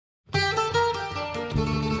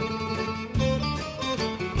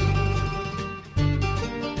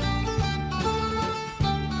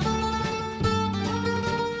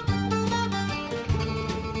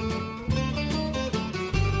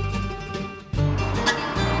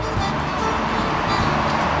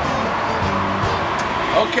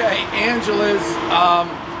Okay, Angela's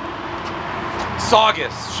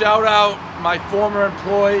Saugus. Shout out my former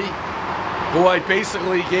employee who I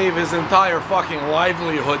basically gave his entire fucking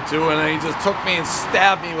livelihood to, and then he just took me and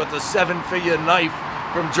stabbed me with a 7-figure knife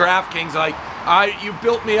from DraftKings. Like, you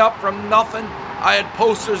built me up from nothing. I had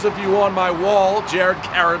posters of you on my wall, Jared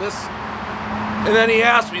Carrabis. And then he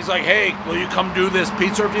asked me, he's like, hey, will you come do this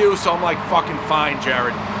pizza review? So I'm like, fucking fine,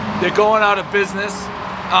 Jared. They're going out of business.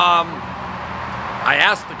 I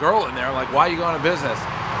asked the girl in there, like, why are you going out of business?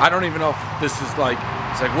 I don't even know if this is like,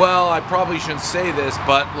 it's like, well, I probably shouldn't say this,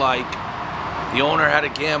 but like, the owner had a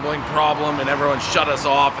gambling problem and everyone shut us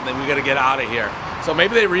off and then we got to get out of here. So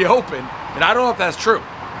maybe they reopened, and I don't know if that's true.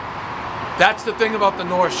 That's the thing about the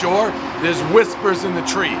North Shore. There's whispers in the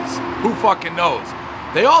trees. Who fucking knows?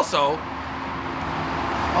 They also,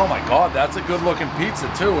 oh my God, that's a good looking pizza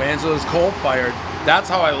too. Angela's Coal Fired. That's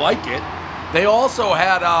how I like it. They also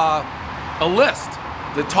had a list,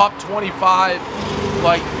 the top 25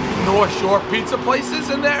 like North Shore pizza places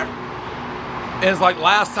in there. And it's like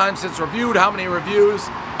last time since reviewed, how many reviews?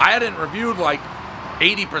 I hadn't reviewed like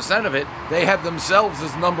 80% of it. They had themselves as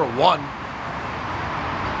 #1.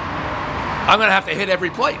 I'm gonna have to hit every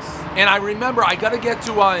place. And I remember I gotta get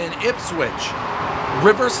to in Ipswich,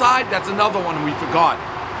 Riverside. That's another one we forgot.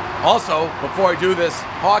 Also, before I do this,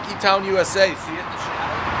 Hockey Town, USA. See it in the shadow?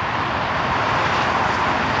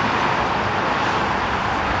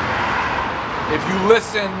 If you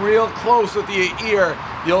listen real close with your ear,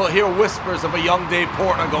 you'll hear whispers of a young Dave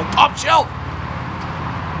Portnoy going, top shelf!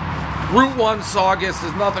 Route 1 Saugus,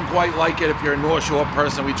 there's nothing quite like it if you're a North Shore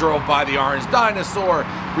person. We drove by the Orange Dinosaur.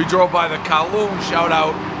 We drove by the Kowloon. Shout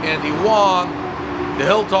out Andy Wong. The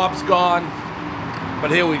Hilltop's gone.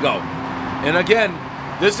 But here we go. And again,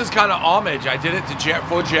 this is kind of homage. I did it to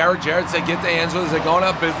for Jared. Jared said, get to Angela's. They're going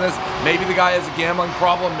out of business. Maybe the guy has a gambling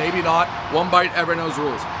problem. Maybe not. One bite, everyone knows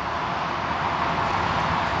rules.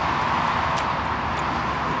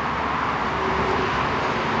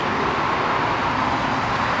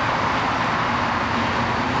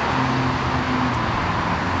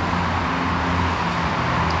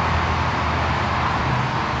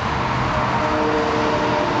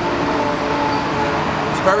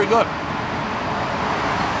 Very good.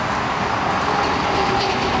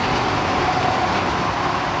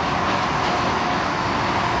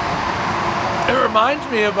 It reminds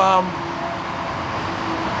me of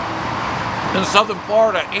in southern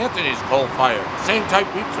Florida, Anthony's Coal Fire. Same type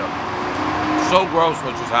pizza. So gross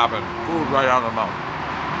what just happened. Food right out of the mouth.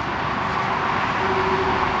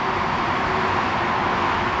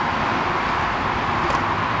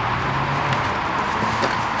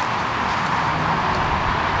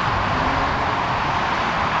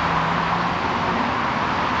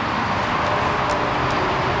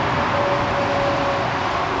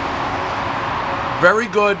 Very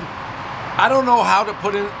good. I don't know how to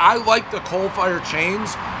put in. I like the coal fire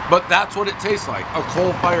chains, but that's what it tastes like, a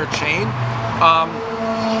coal fire chain.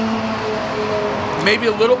 Maybe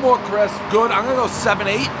a little more crisp. Good. I'm gonna go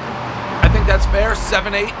 7-8. I think that's fair.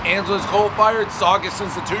 7-8. Angela's Coal Fired, Saugus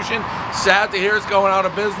Institution. Sad to hear it's going out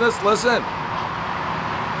of business. Listen,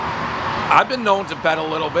 I've been known to bet a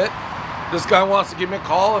little bit. This guy wants to give me a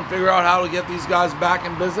call and figure out how to get these guys back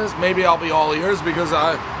in business. Maybe I'll be all ears because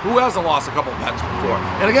who hasn't lost a couple bets before?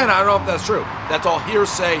 And again, I don't know if that's true. That's all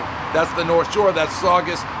hearsay. That's the North Shore. That's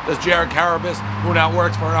Saugus. That's Jared Carrabis, who now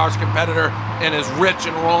works for an arch competitor and is rich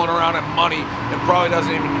and rolling around in money and probably doesn't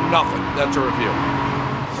even do nothing. That's a review.